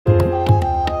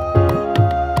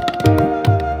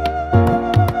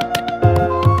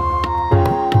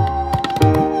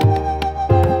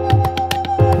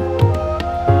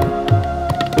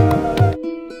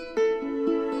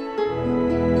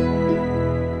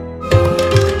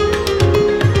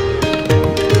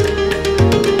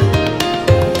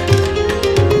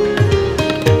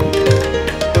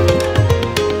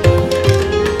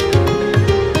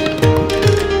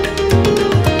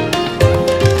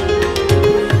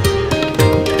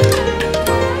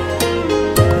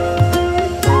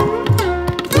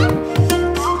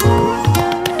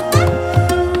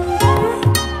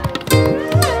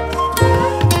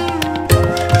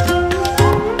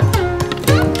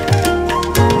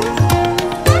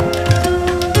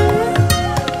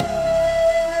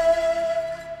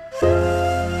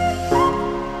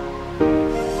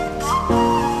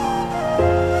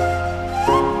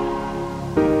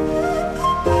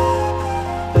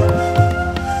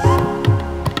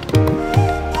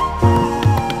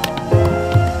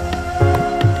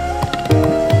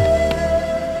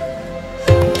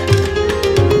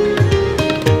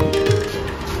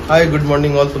Hi good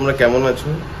morning all, তোমরা কেমন আছো?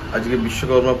 আজকে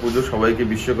বিশ্বকর্মা পুজো, সবাইকে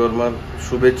বিশ্বকর্মার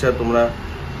শুভেচ্ছা। তোমরা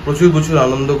প্রচুর প্রচুর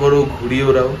আনন্দ করো, ঘুড়ি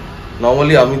ওড়াও।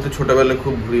 নর্মালি আমি তো ছোটবেলায়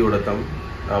খুব ঘুড়ি ওড়াতাম,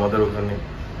 আমাদের ওখানে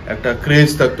একটা ক্রেজ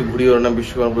থাকতো ঘুড়ি ওড়ানো।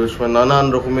 বিশ্বকর্মা পুজোর সময় নানান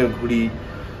রকমের ঘুড়ি,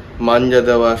 মাঞ্জা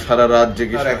দেওয়া, সারা রাত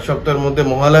জেগে। আর এক সপ্তাহের মধ্যে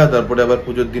মহালয়া, তারপরে আবার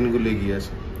পুজোর দিনগুলো এগিয়ে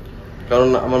আছে। কারণ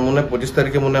আমার মনে হয় 25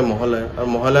 তারিখে মনে হয় মহালয়া, আর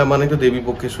মহালয়া মানে তো দেবী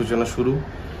পক্ষের সূচনা শুরু।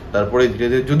 তারপরে ধীরে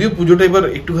ধীরে, যদিও পুজোটা এবার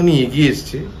একটুখানি এগিয়ে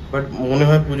এসছে, বাট মনে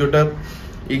হয় পুজোটা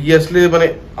এগিয়ে আসলে মানে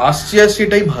আসছে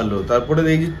এটাই ভালো। তারপরে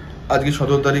দেখি আজকে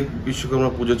 17 তারিখ বিশ্বকর্মা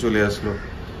পুজো চলে আসলো,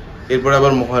 এরপরে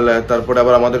আবার মহালয়া, তারপরে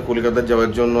আবার আমাদের কলকাতা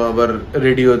যাওয়ার জন্য আবার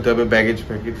রেডি হতে হবে, ব্যাগেজ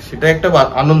ফ্যাগেজ। সেটা একটা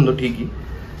আনন্দ ঠিকই,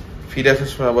 ফিরে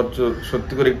আসার সময় আবার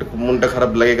সত্যি করে একটু মনটা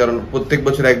খারাপ লাগে, কারণ প্রত্যেক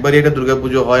বছর একবারই এটা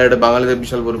দুর্গাপুজো হয়, এটা বাঙালিদের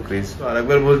বিশাল বড় ক্রেজ। আর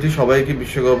একবার বলছি, সবাইকে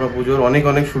বিশ্বকর্মা পুজোর অনেক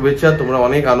অনেক শুভেচ্ছা। তোমরা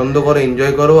অনেক আনন্দ করো,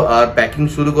 এনজয় করো, আর প্যাকিং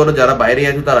শুরু করো। যারা বাইরে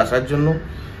আছো তার আসার জন্য,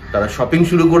 তারা শপিং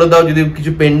শুরু করে দাও। যদি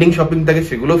কিছু পেন্ডিং শপিং থাকে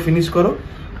সেগুলো ফিনিশ করো,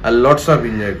 আর লটস অফ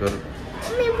এনজয় করো।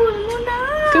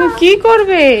 তুমি কি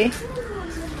করবে?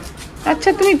 আচ্ছা,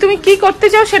 তুমি কি করতে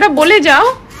চাও সেটা বলে যাও।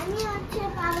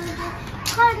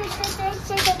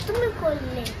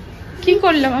 কি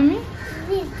করলাম আমি?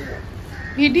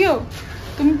 ভিডিও?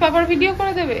 তুমি পাপার ভিডিও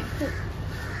করে দেবে?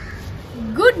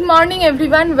 Good morning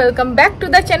everyone, welcome back to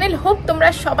the channel. Hope তোমরা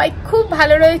সবাই খুব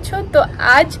ভালো রয়েছো। তো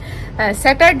আজ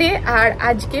স্যাটারডে, আর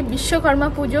আজকে বিশ্বকর্মা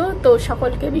পুজো। তো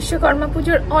সকলকে বিশ্বকর্মা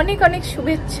পুজোর অনেক অনেক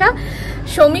শুভেচ্ছা।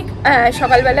 সৌমিক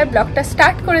সকালবেলায় ব্লগটা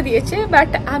স্টার্ট করে দিয়েছে, বাট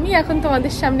আমি এখন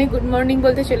তোমাদের সামনে গুড মর্নিং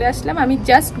বলতে চলে আসলাম। আমি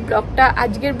জাস্ট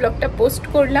আজকের ব্লগটা পোস্ট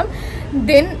করলাম,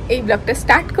 দেন এই ব্লগটা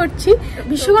স্টার্ট করছি।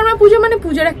 বিশ্বকর্মা পুজো মানে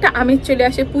পুজোর একটা আমেজ চলে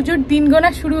আসে, পুজোর দিন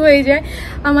গোনা শুরু হয়ে যায়।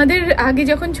 আমাদের আগে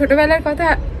যখন ছোটবেলার কথা,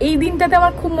 এই দিনটাতে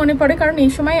আমার খুব মনে পড়ে, কারণ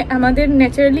এই সময় আমাদের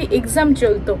ন্যাচারালি এক্সাম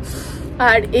চলতো।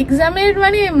 আর এক্সামের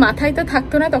মানে মাথায় তো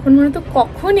থাকতো না তখন, মনে হতো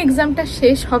কখন এক্সামটা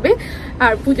শেষ হবে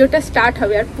আর পুজোটা স্টার্ট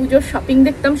হবে। আর পুজোর শপিং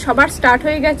দেখতাম সবার স্টার্ট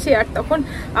হয়ে গেছে, আর তখন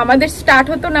আমাদের স্টার্ট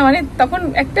হতো না। মানে তখন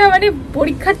একটা মানে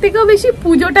পরীক্ষার থেকেও বেশি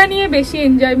পুজোটা নিয়ে বেশি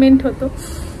এনজয়মেন্ট হতো।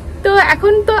 তো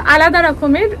এখন তো আলাদা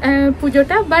রকমের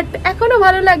পুজোটা, বাট এখনো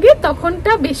ভালো লাগে।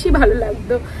 তখনটা বেশি ভালো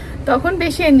লাগতো, তখন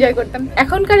বেশি এনজয় করতাম।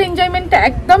 এখনকার এনজয়মেন্টটা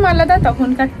একদম আলাদা,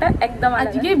 তখনকারটা একদম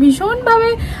আলাদা। আজকে ভীষণভাবে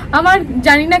আমার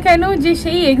জানি না কেন যে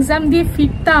সেই এক্সাম দিয়ে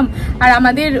ফিরতাম, আর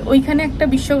আমাদের ওইখানে একটা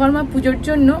বিশ্বকর্মা পুজোর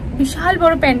জন্য বিশাল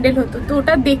বড় প্যান্ডেল হতো। তো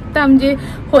ওটা দেখতাম যে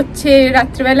হচ্ছে,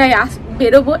 রাত্রেবেলায়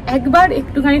বেরোবো, একবার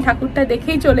একটুখানি ঠাকুরটা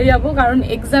দেখেই চলে যাব, কারণ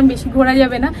এক্সাম বেশি ঘোরা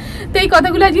যাবে না। তো এই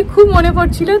কথাগুলো আজকে খুব মনে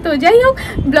পড়ছিল। তো যাই হোক,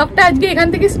 ব্লগটা আজকে এখান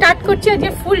থেকে স্টার্ট করছি। আজকে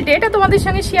ফুল ডেটা তোমাদের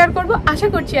সঙ্গে শেয়ার করব। আশা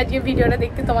করছি আজকে ভিডিওটা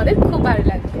দেখতে তোমাদের খুব ভালো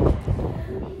লাগবে।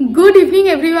 Good evening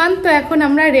everyone. তো এখন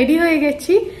আমরা রেডি হয়ে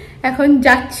গেছি, এখন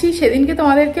যাচ্ছি। সেদিনকে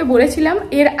তোমাদেরকে বলেছিলাম,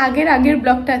 এর আগের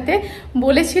ব্লগটাতে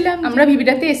বলেছিলাম আমরা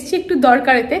ভিভিটাতে এসছি একটু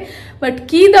দরকারেতে, বাট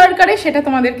কি দরকারে সেটা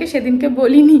তোমাদেরকে সেদিনকে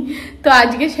বলিনি। তো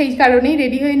আজকে সেই কারণেই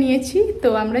রেডি হয়ে নিয়েছি। তো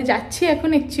আমরা যাচ্ছি এখন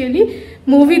অ্যাকচুয়ালি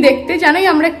মুভি দেখতে। জানোই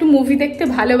আমরা একটু মুভি দেখতে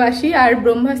ভালোবাসি, আর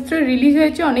ব্রহ্মাস্ত্র রিলিজ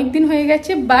হয়েছে অনেক দিন হয়ে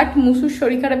গেছে, বাট মুসুর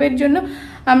শরীর খারাপের জন্য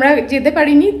আমরা যেতে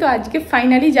পারিনি। তো আজকে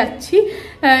ফাইনালি যাচ্ছি।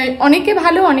 অনেকে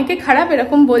ভালো অনেকে খারাপ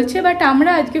এরকম বলছে, বাট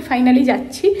আমরা আজকে ফাইনালি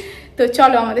যাচ্ছি। তো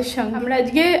চলো আমাদের সঙ্গে। আমরা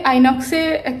আজকে আইনক্সে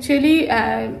অ্যাকচুয়ালি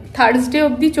থার্সডে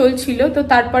অবধি চলছিল, তো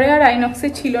তারপরে আর আইনক্সে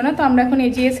ছিল না। তো আমরা এখন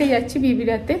এজিএসে যাচ্ছি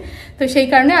ভিভিরাতে। তো সেই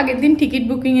কারণে আগের দিন টিকিট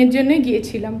বুকিংয়ের জন্য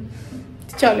গিয়েছিলাম।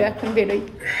 চলো এখন বেরোই।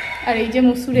 আর এই যে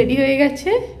মুসু রেডি হয়ে গেছে,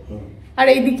 আর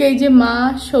এইদিকে এই যে মা,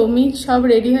 সৌমিক সব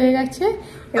রেডি হয়ে গেছে।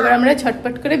 এবার আমরা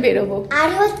ছটপট করে বেরোবো। আর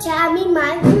হচ্ছে আমি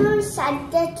মায়ের জন্য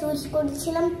শাড়িটা চুজ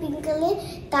করেছিলাম পিঙ্ক কালার,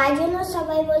 তাই জন্য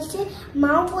সবাই বলছে,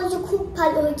 মাও বলছে খুব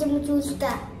ভালো হয়েছে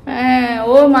চুজটা। হ্যাঁ,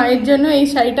 ও মায়ের জন্য এই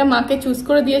শাড়িটা মাকে চুজ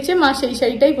করে দিয়েছে, মা সেই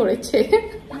শাড়িটাই পরেছে।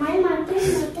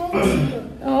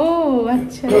 ও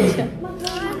আচ্ছা আচ্ছা।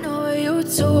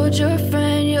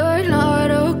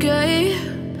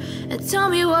 Tell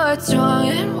me what's wrong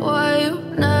and why you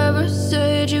never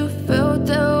said you felt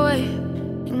that way.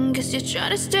 Guess you're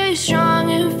trying to stay strong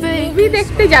and fake. Movie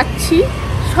দেখতে যাচ্ছি,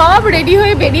 সব রেডি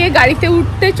হয়ে বেরিয়ে গাড়িতে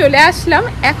উঠতে চলে আসলাম।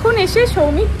 এখন এসে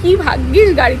সৌমিক কি ভাগ্যিস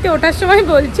গাড়িতে ওঠার সময়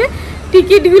বলছে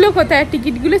টিকিটগুলো কোথায়।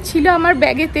 টিকিটগুলো ছিল আমার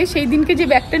ব্যাগেতে, সেই দিনকে যে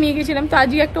ব্যাগটা নিয়ে গেছিলাম। তো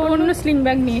আজকে একটা অন্য স্লিং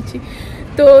ব্যাগ নিয়েছি,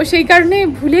 তো সেই কারণে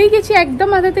ভুলেই গেছি, একদম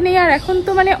মাথাতে নেই। আর এখন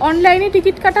তো মানে অনলাইনে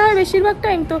টিকিট কাটা হয় বেশিরভাগ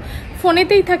টাইম, তো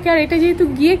ফোনেতেই থাকে। আর এটা যেহেতু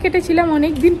গিয়ে কেটেছিলাম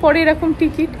অনেক দিন পরে এরকম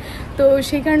টিকিট, তো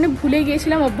সেই কারণে ভুলে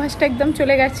গিয়েছিলাম, অভ্যাসটা একদম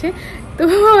চলে গেছে। তো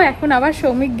এখন আবার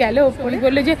সৌমিক গেল ওপরে,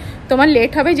 বললো যে তোমার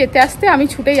লেট হবে যেতে আসতে, আমি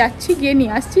ছুটে যাচ্ছি, গিয়ে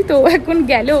নিয়ে আসছি। তো এখন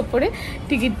গেল ওপরে,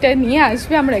 টিকিটটা নিয়ে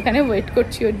আসবে, আমরা এখানে ওয়েট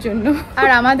করছি ওর জন্য। আর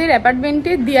আমাদের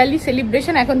অ্যাপার্টমেন্টে দিওয়ালি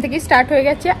সেলিব্রেশন এখন থেকে স্টার্ট হয়ে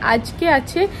গেছে। আজকে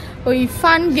আছে ওই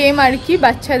ফান গেম আর কি,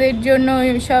 বাচ্চাদের জন্য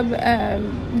সব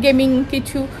গেমিং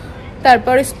কিছু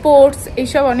তারপরে স্পোর্টস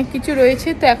এইসব অনেক কিছু রয়েছে।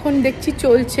 তো এখন দেখছি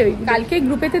চলছে। ওই কালকে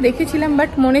গ্রুপেতে দেখেছিলাম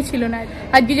বাট মনে ছিল না।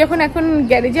 আজকে যখন এখন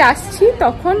গ্যারেজে আসছি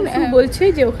তখন বলছে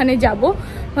যে ওখানে যাব,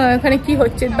 ওখানে কি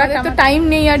হচ্ছে, বাট তো টাইম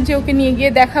নেই আর যে ওকে নিয়ে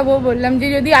গিয়ে দেখাবো। বললাম যে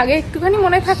যদি আগে একটুখানি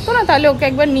মনে থাকতো না তাহলে ওকে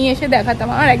একবার নিয়ে এসে দেখাতাম,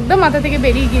 আমার একদম মাথা থেকে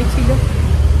বেরিয়ে গিয়েছিল।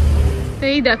 তো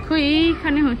এই দেখো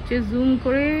এইখানে হচ্ছে, জুম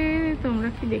করে তোমরা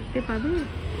কি দেখতে পাবে,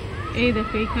 এই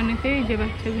দেখো এইখানেতে যে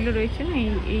বাচ্চাগুলো রয়েছে না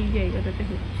এই জায়গাটাতে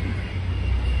হচ্ছে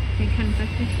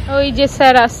এইখানটাতে। ওই যে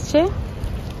স্যার আসছে।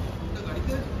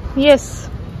 ইয়েস,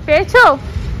 পেয়েছো?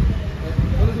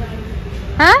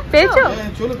 হ্যাঁ পেয়েছো?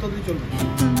 চলো তো চলো।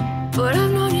 But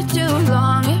I've known you too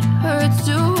long, it hurts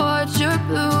to watch your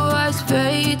blue eyes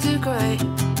fade to gray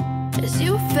as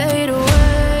you fade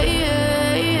away,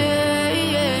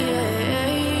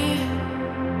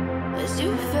 as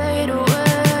you fade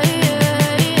away,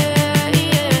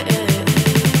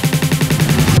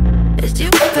 as you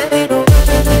fade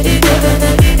away,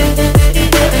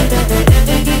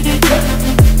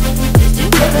 as you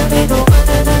fade away.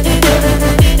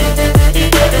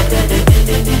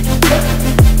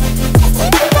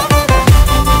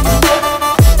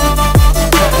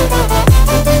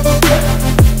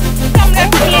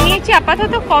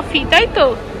 আপাতত coffee, তাই তো?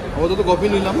 আপাতত coffee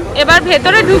নিলাম, এবার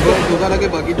ভেতরে ঢুকবো। ঢোকার আগে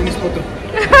বাকি জিনিসপত্র।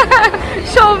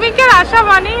 সৌমিকের আশা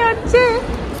মানেই হচ্ছে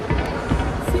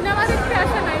সিনেমা দেখতে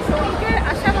আসা নয়, সৌমিকের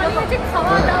আশা মানে হচ্ছে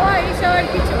খাওয়া দাওয়া এইসব আর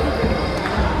কিছু।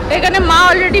 এখানে মা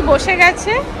অলরেডি বসে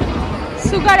গেছে,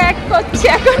 সুগার অ্যাড করছে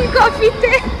এখন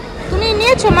কফিতে। তুমি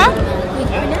নিয়েছো মা?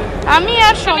 আমি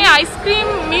আর সৌমি আইসক্রিম,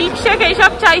 মিল্কশেক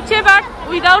এইসব চাইছে, বাট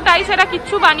উইদাউট আইস এরা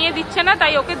কিচ্ছু বানিয়ে দিচ্ছে না,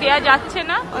 তাই ওকে দেয়া যাচ্ছে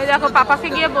না। ওই দেখো পাপাকে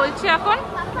গিয়ে বলছে এখন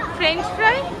ফ্রেঞ্চ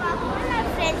ফ্রাই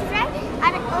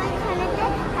আর ওইখানেতে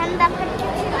হ্যামবার্গার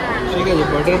ঠিক আছে,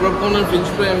 বাটার পপকর্ন আর ফ্রেঞ্চ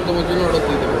ফ্রাই আমি তোমার জন্য অর্ডার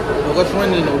দিয়ে দেবো, ঢোকার সময়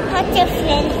নিয়ে নেবো। হচ্ছে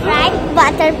French fry,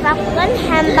 butter popcorn,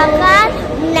 hamburger,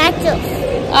 nachos.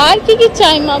 আর কি কি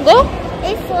চাই মা গো?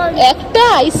 এই ফোর। একটা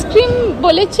আইসক্রিম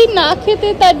বলেছি না খেতে,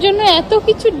 তার জন্য এত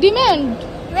কিছু ডিমান্ড।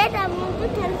 ওয়েট, আমি একটু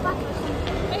তেল পাচ্ছি।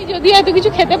 এই যদি এত কিছু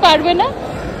খেতে পারবে না,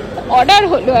 অর্ডার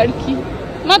হলো আর কি।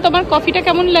 মা তোমার কফিটা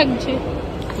কেমন লাগছে?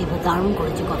 দারুণ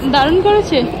করেছে কফি, দারুণ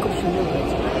করেছে, খুব সুন্দর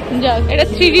হয়েছে। যাক, এটা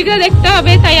 3Dটা দেখতে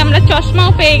হবে, তাই আমরা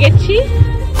চশমাও পেয়ে গেছি।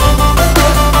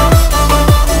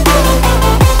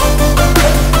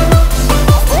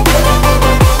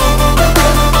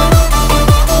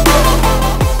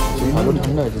 ভালো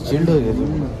ঠান্ডা আছে, চিল্ড হয়ে গেছে।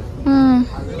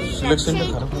 সিলেকশনটা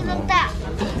খারাপ না,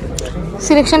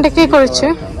 সিলেকশনটা কে করেছে?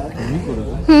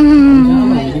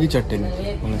 চারটে নেই,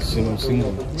 মানে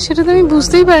সিঙ্গেল। সেটা তো আমি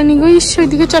বুঝতেই পারিনি গো। ঈশ্বর,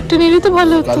 দিকে চারটে নিলে তো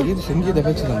ভালো হতো। কালকে সিঙ্গেল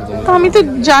দেখাচ্ছিলাম তো আমি তো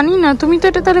জানি না, তুমি তো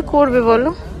এটা তাহলে করবে বলো।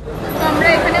 তো আমরা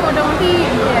এখানে মোটামুটি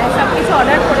সবকিছু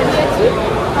অর্ডার করে দিয়েছি।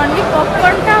 অনলি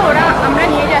পপকর্নটা আমরা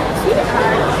নিয়ে যাচ্ছি,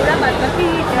 আর ওরা বাদবাকি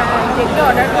যেগুলো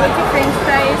অর্ডার করেছি, ফ্রেঞ্চ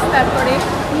ফ্রাইস, তারপরে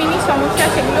মিনি সমস্যা,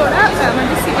 সেগুলো ওরা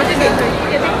আমাদের সিটেতে ডেলিভারি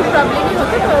যেতে একটু প্রবলেমই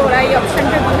হতো, তো ওরা এই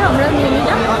অপশানটা দিলে আমরা নিয়ে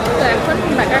নিলাম। তো এখন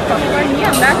বাটার পপকর্ন নিয়ে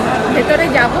আমরা ভেতরে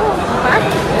যাব, বাট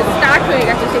স্টার্ট হয়ে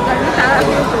গেছে, সেই কারণে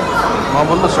তাড়াহুড়ো করছি। মা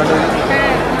বললো স্টার্ট হয়ে গেছে।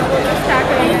 হ্যাঁ, স্টার্ট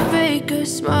হয়ে গেছে। Fake a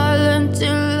smile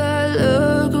until I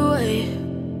look away,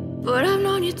 but I've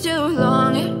known you too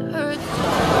long, it hurts.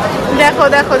 দেখো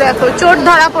দেখো দেখো, চোর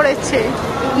ধরা পড়েছে,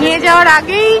 নিয়ে যাওয়ার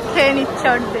আগেই খেয়ে নিচ্ছে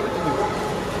অর্ধেক।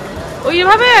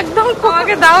 ওইভাবে একদম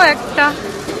তোমাকে দাও একটা।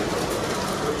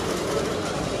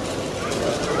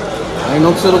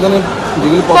 আইনক্সের ওখানে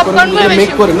যেগুলো পপকর্ন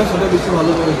মেক করে না, সেটা বেশি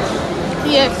ভালো করে।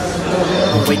 Yes.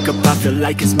 I wake up, I feel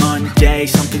like it's Monday.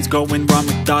 Something's going wrong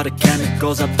with all the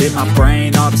chemicals up in my brain.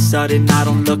 All of a sudden, I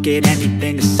don't look at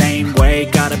anything the same way.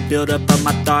 Got a build up of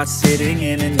my thoughts sitting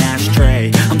in an ashtray.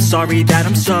 I'm sorry that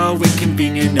I'm so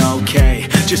inconvenient, okay?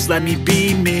 Just let me be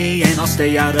me and I'll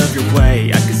stay out of your way.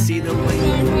 I can see the way.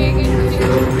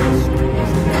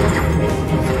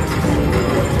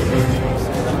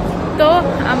 তো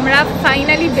আমরা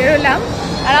finally বেরোলাম,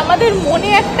 আর আমাদের মনে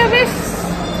একটা বেশ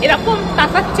এরকম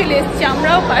তাকাত চলে এসছে,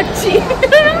 আমরাও পারছি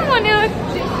মনে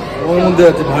হচ্ছে ওর মধ্যে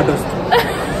আছে ভাট আসছে।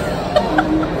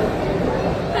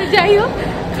 যাই হোক,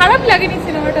 খারাপ লাগেনি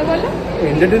সিনেমাটা, বলো?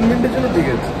 এন্টারটেইনমেন্টের জন্য ঠিক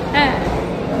আছে। হ্যাঁ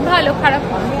ভালো, খারাপ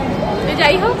না।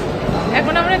 যাই হোক,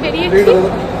 এখন আমরা বেরিয়েছি,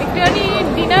 একটুখানি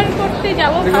ডিনার করতে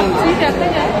যাবো ভাবছি, দেখা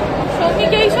যায়।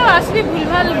 সৌমিক এইসব আসলে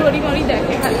ভুলভাল গড়িমড়ি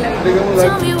দেখে, ভালো লাগে।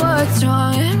 Tell me what's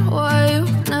wrong and why you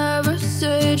never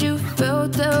said you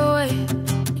felt that way.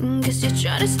 Guess you're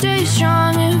trying to stay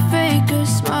strong and fake a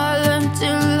smile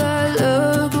until I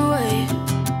look away,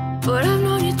 but I've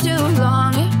known you too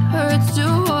long, it hurts to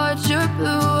watch your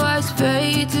blue eyes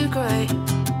fade to gray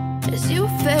as you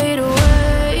fade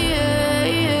away,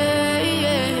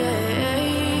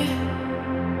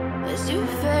 as you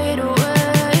fade away.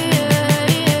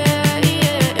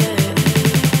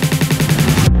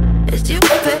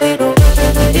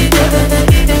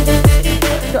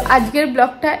 আজকের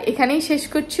ব্লগটা এখানেই শেষ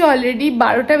করছি। Already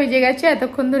 12টা বেজে গেছে।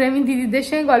 এতক্ষণ ধরে আমি দিদিদের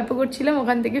সঙ্গে গল্প করছিলাম,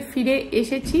 ওখান থেকে ফিরে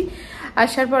এসেছি।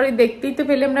 আসার পরে দেখতেই তো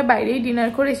পেলে আমরা বাইরেই ডিনার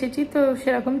করে এসেছি, তো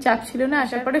সেরকম চাপ ছিল না।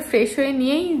 আসার পরে ফ্রেশ হয়ে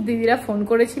নিয়েই দিদিরা ফোন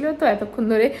করেছিল, তো এতক্ষণ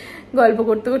ধরে গল্প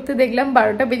করতে করতে দেখলাম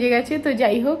 12টা বেজে গেছে। তো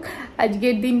যাই হোক,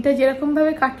 আজকের দিনটা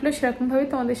যেরকমভাবে কাটলো সেরকমভাবে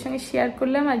তোমাদের সঙ্গে শেয়ার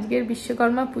করলাম। আজকের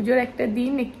বিশ্বকর্মা পুজোর একটা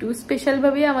দিন একটু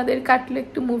স্পেশালভাবে আমাদের কাটলো,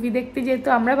 একটু মুভি দেখতে, যেহেতু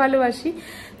আমরা ভালোবাসি,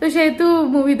 তো সেহেতু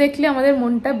মুভি দেখলে আমাদের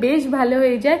মনটা বেশ ভালো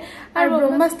হয়ে যায়। আর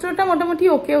ব্রহ্মাস্ত্রটা মোটামুটি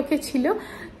ওকে ওকে ছিল,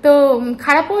 তো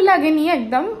খারাপও লাগেনি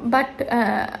একদম, বাট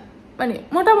মানে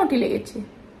মোটামুটি লেগেছে,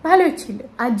 ভালোই ছিল।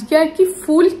 আজকে আর কি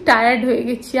ফুল টায়ার্ড হয়ে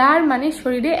গেছি, আর মানে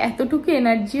শরীরে এতটুকু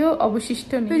এনার্জিও অবশিষ্ট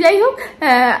নেই। তো যাই হোক,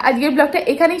 আজকের ব্লগটা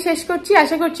এখানেই শেষ করছি।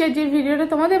 আশা করছি আজকের ভিডিওটা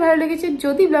তোমাদের ভালো লেগেছে।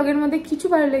 যদি ব্লগের মধ্যে কিছু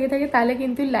ভালো লেগে থাকে তাহলে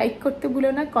কিন্তু লাইক করতে ভুলো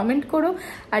না, কমেন্ট করো।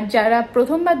 আর যারা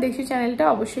প্রথমবার দেখছো চ্যানেলটা,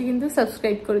 অবশ্যই কিন্তু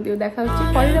সাবস্ক্রাইব করে দিও। দেখা হচ্ছে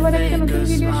পরের আবার একটা নতুন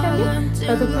ভিডিওর সঙ্গে।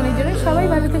 ততক্ষণের জন্য সবাই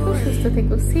ভালো থেকো, সুস্থ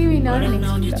থেকো। C you in our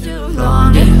next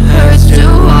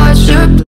blog.